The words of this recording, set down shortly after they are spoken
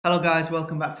Hello guys,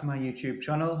 welcome back to my YouTube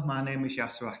channel. My name is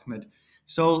Yasar Ahmad.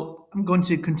 So I'm going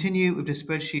to continue with the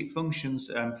spreadsheet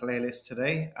functions playlist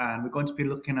today, and we're going to be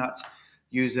looking at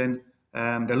using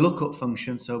the lookup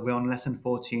function. So we're on lesson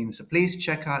 14. So please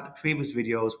check out the previous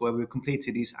videos where we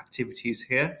completed these activities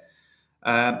here.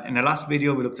 In the last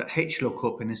video, we looked at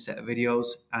Hlookup in this set of videos,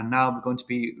 and now we're going to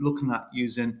be looking at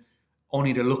using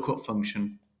only the lookup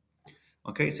function.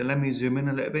 Okay, so let me zoom in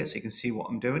a little bit so you can see what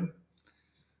I'm doing.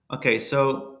 Okay,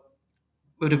 so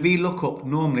with a VLOOKUP,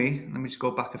 normally, let me just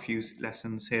go back a few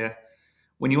lessons here.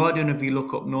 When you are doing a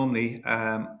VLOOKUP, normally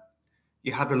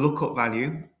you have the lookup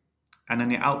value, and then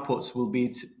the outputs will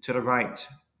be to the right,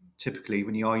 typically,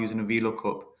 when you are using a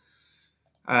VLOOKUP.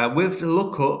 With the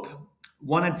lookup,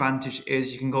 one advantage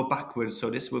is you can go backwards. So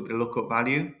this will be the lookup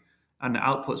value, and the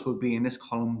outputs will be in this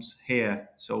columns here.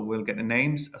 So we'll get the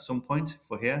names at some point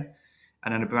for here,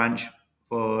 and then a branch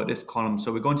for this column.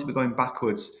 So we're going to be going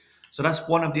backwards. So that's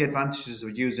one of the advantages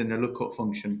of using the lookup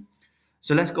function.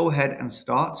 So let's go ahead and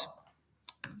start.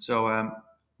 So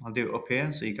I'll do it up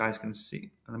here so you guys can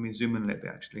see. Let me zoom in a little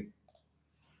bit actually.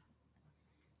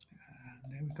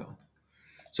 There we go.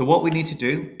 So what we need to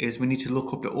do is we need to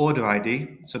look up the order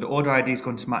ID. So the order ID is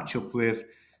going to match up with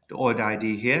the order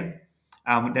ID here.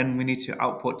 And then we need to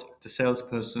output the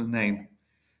salesperson name.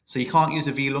 So you can't use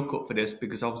a VLOOKUP for this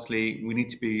because obviously we need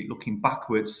to be looking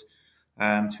backwards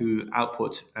to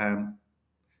output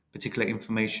particular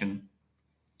information.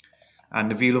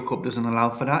 And the VLOOKUP doesn't allow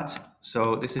for that.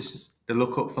 So this is the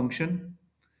lookup function.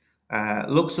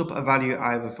 Looks up a value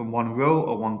either from one row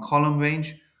or one column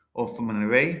range or from an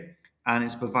array, and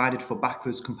it's provided for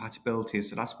backwards compatibility.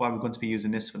 So that's why we're going to be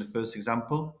using this for the first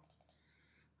example.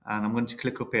 And I'm going to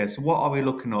click up here. So what are we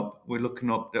looking up? We're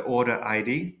looking up the order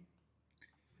ID,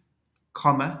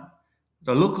 comma.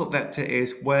 The lookup vector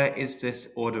is where is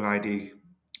this order ID?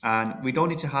 And we don't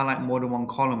need to highlight more than one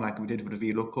column like we did with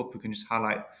the VLOOKUP. We can just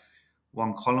highlight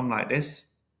one column like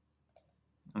this.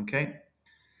 Okay.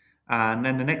 And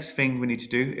then the next thing we need to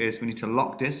do is we need to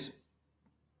lock this.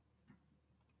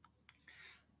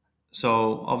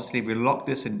 So obviously we lock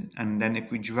this and then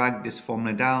if we drag this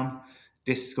formula down,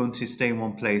 this is going to stay in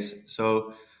one place.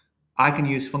 So I can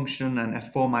use function and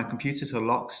F4 on my computer to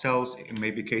lock cells. It may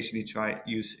be a case you need to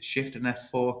use Shift and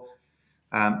F4.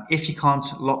 If you can't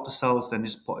lock the cells, then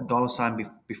just put a $sign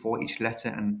before each letter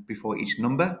and before each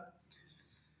number.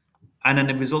 And then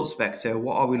the results vector,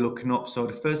 what are we looking up? So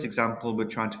the first example we're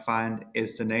trying to find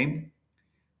is the name.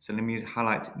 So let me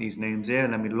highlight these names here.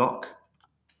 Let me lock,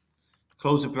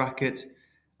 close the bracket.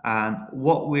 And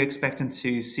what we're expecting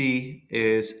to see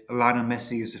is Lionel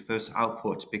Messi as the first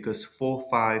output because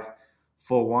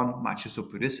 4541 matches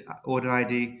up with this order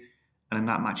ID, and then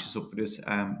that matches up with this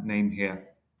name here.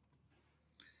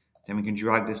 Then we can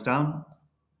drag this down.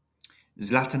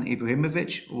 Zlatan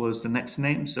Ibrahimovic was the next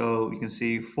name. So you can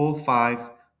see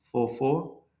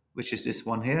 4544, which is this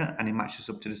one here, and it matches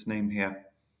up to this name here.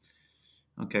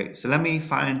 Okay, so let me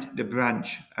find the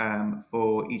branch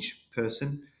for each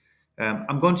person.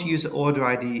 I'm going to use the order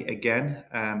ID again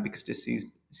because this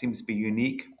seems to be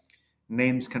unique.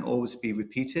 Names can always be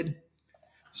repeated.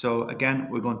 So again,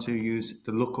 we're going to use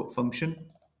the lookup function.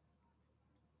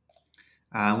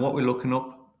 And what we're looking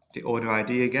up, the order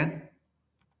ID again.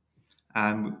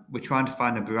 And we're trying to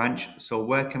find a branch. So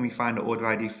where can we find the order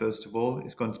ID first of all?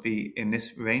 It's going to be in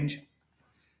this range.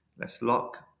 Let's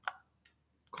lock,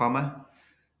 comma,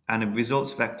 and the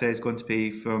results vector is going to be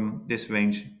from this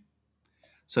range.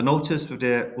 So notice with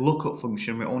the lookup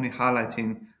function, we're only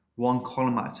highlighting one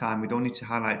column at a time. We don't need to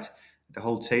highlight the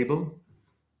whole table.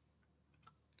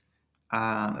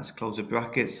 And let's close the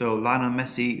bracket. So Lionel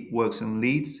Messi works in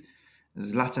Leeds.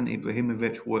 Zlatan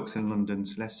Ibrahimovic works in London.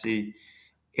 So let's see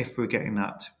if we're getting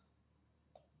that.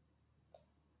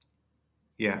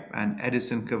 Yeah, and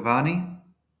Edison Cavani,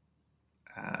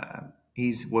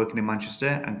 he's working in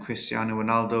Manchester, and Cristiano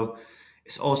Ronaldo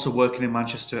is also working in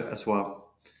Manchester as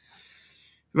well.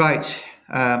 Right,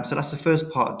 so that's the first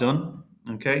part done,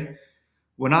 okay?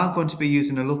 We're now going to be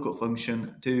using the lookup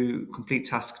function to complete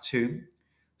task 2.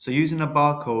 So using a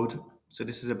barcode, so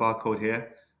this is a barcode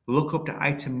here, look up the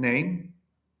item name,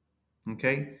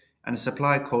 okay, and a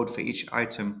supply code for each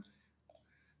item.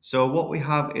 So what we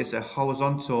have is a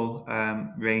horizontal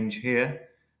range here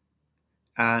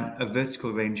and a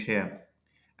vertical range here.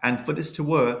 And for this to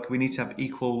work, we need to have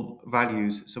equal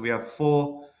values. So we have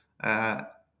 4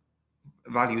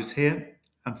 values here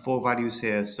and 4 values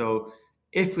here. So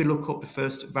if we look up the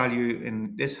first value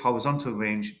in this horizontal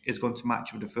range, is going to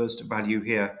match with the first value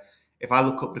here. If I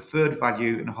look up the third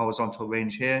value in a horizontal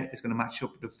range here, it's going to match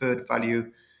up with the third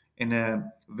value in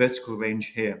a vertical range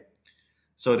here.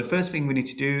 So the first thing we need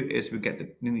to do is we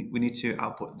need to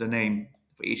output the name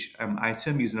for each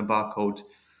item using a barcode.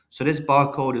 So this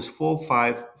barcode is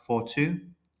 4542,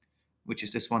 which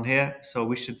is this one here. So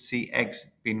we should see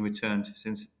eggs being returned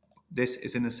since this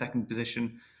is in the second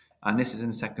position and this is in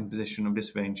the second position of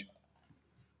this range.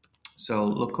 So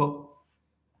lookup,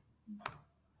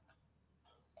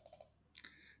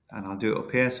 and I'll do it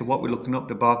up here. So what we're looking up,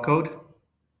 the barcode.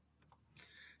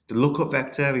 The lookup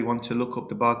vector, we want to look up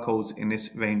the barcodes in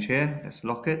this range here. Let's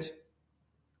lock it,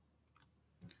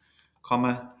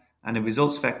 comma, and the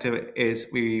results vector is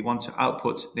we want to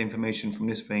output the information from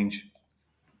this range.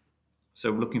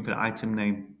 So we're looking for the item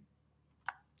name.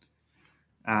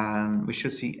 And we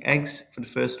should see eggs for the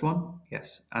first one,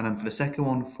 yes. And then for the second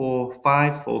one,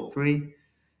 4543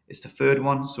 is the third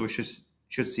one, so we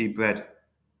should see bread.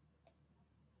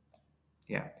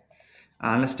 Yeah.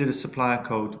 And let's do the supplier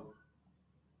code.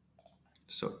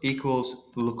 So equals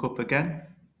lookup again.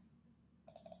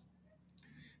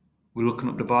 We're looking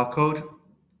up the barcode,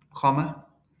 comma,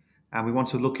 and we want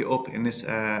to look it up in this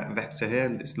vector here,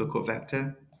 this lookup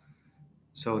vector.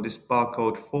 So this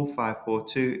barcode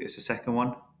 4542 is the second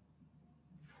one.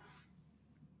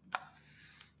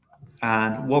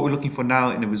 And what we're looking for now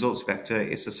in the results vector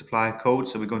is the supplier code.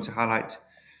 So we're going to highlight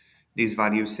these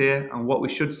values here. And what we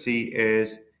should see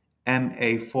is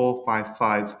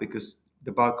MA455 because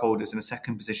the barcode is in the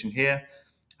second position here.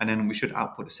 And then we should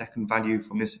output the second value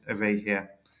from this array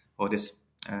here, or this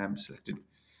selected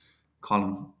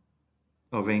column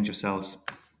or range of cells.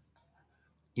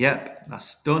 Yep,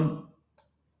 that's done.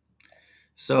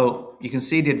 So you can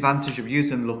see the advantage of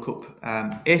using lookup.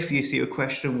 If you see a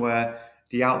question where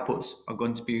the outputs are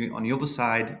going to be on the other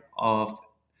side of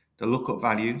the lookup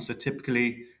value, so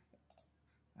typically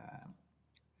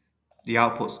the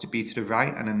outputs to be to the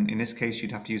right, and then in this case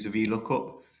you'd have to use a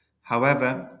Vlookup.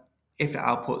 However, if the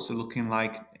outputs are looking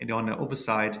like on the other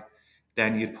side,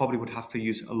 then you probably would have to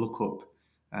use a lookup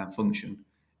function.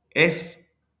 If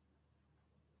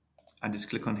I just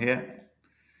click on here,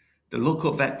 the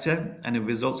lookup vector and the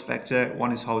results vector,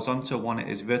 one is horizontal, one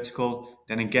is vertical,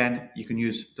 then again you can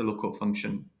use the lookup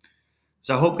function.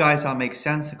 So I hope guys that makes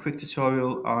sense, a quick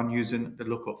tutorial on using the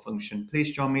lookup function.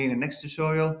 Please join me in the next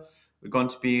tutorial. We're going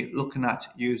to be looking at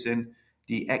using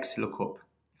the Xlookup.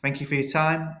 Thank you for your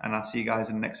time, and I'll see you guys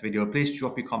in the next video. Please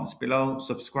drop your comments below,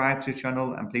 subscribe to the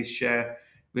channel, and please share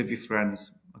with your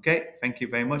friends. Okay, thank you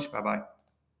very much. Bye-bye.